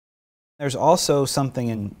There's also something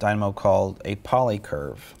in Dynamo called a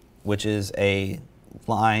polycurve, which is a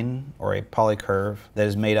line or a polycurve that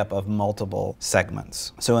is made up of multiple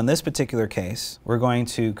segments. So in this particular case, we're going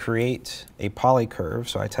to create a polycurve.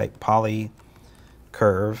 So I type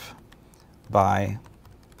polycurve by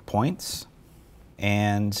points,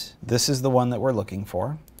 and this is the one that we're looking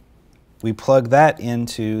for. We plug that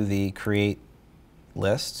into the create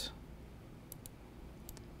list,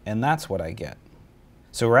 and that's what I get.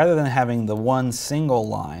 So rather than having the one single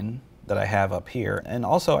line that I have up here, and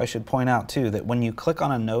also I should point out too that when you click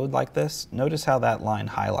on a node like this, notice how that line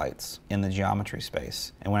highlights in the geometry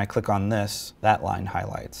space. And when I click on this, that line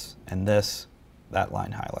highlights, and this, that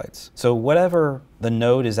line highlights. So whatever the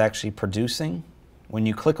node is actually producing, when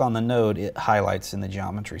you click on the node, it highlights in the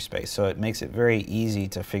geometry space. So it makes it very easy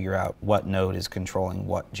to figure out what node is controlling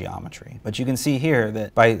what geometry. But you can see here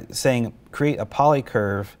that by saying create a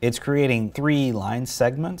polycurve, it's creating 3 line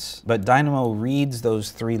segments, but Dynamo reads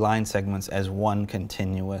those 3 line segments as one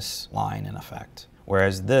continuous line in effect.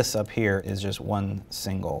 Whereas this up here is just one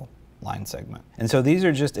single line segment. And so these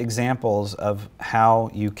are just examples of how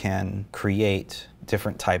you can create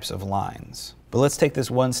different types of lines. But let's take this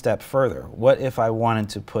one step further. What if I wanted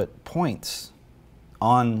to put points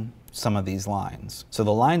on some of these lines? So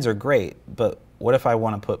the lines are great, but what if I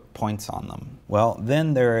want to put points on them? Well,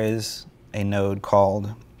 then there is a node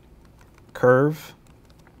called curve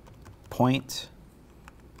point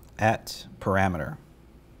at parameter,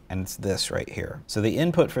 and it's this right here. So the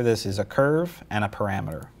input for this is a curve and a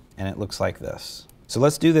parameter, and it looks like this. So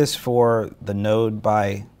let's do this for the node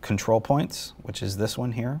by control points, which is this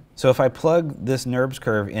one here. So if I plug this NURBS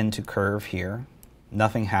curve into curve here,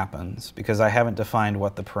 nothing happens because I haven't defined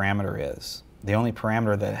what the parameter is. The only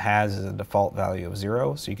parameter that it has is a default value of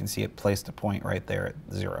 0, so you can see it placed a point right there at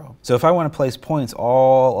 0. So if I want to place points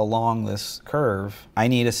all along this curve, I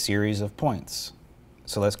need a series of points.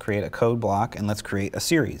 So let's create a code block and let's create a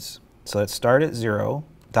series. So let's start at 0,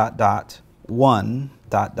 dot, dot, 1,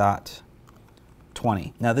 dot, dot,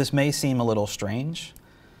 20. Now this may seem a little strange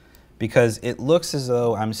because it looks as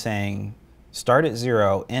though I'm saying start at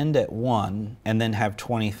 0, end at 1, and then have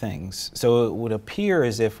 20 things. So it would appear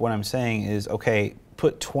as if what I'm saying is, okay,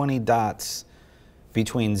 put 20 dots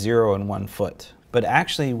between 0 and 1 foot. But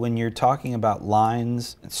actually when you're talking about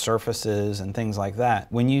lines, surfaces, and things like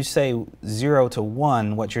that, when you say 0 to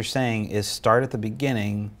 1, what you're saying is start at the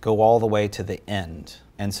beginning, go all the way to the end.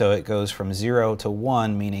 And so it goes from 0 to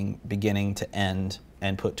 1, meaning beginning to end,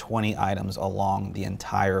 and put 20 items along the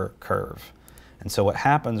entire curve. And so what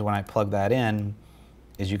happens when I plug that in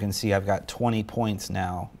is you can see I've got 20 points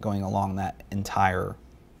now going along that entire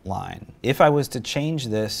line. If I was to change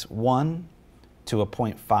this 1 to a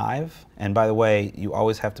 0.5, and by the way, you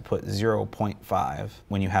always have to put 0.5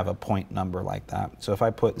 when you have a point number like that. So if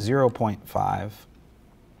I put 0.5,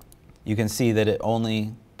 you can see that it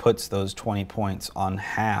only puts those 20 points on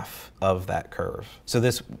half of that curve. So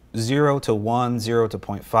this 0 to 1, 0 to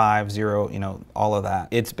 0.5, 0, all of that,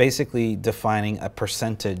 it's basically defining a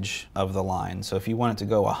percentage of the line. So if you want it to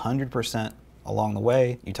go 100% along the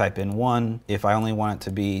way, you type in 1. If I only want it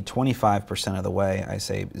to be 25% of the way, I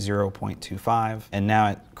say 0.25. And now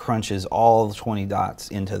it crunches all the 20 dots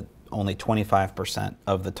into only 25%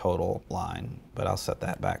 of the total line. But I'll set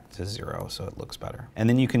that back to 0 so it looks better. And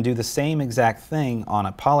then you can do the same exact thing on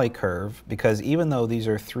a polycurve, because even though these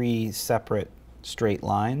are 3 separate straight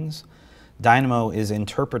lines, Dynamo is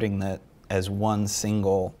interpreting that as one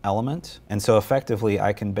single element. And so effectively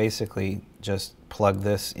I can basically just plug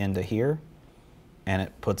this into here and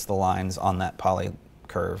it puts the lines on that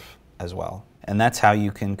polycurve as well. And that's how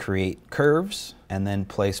you can create curves and then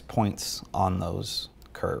place points on those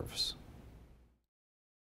curves.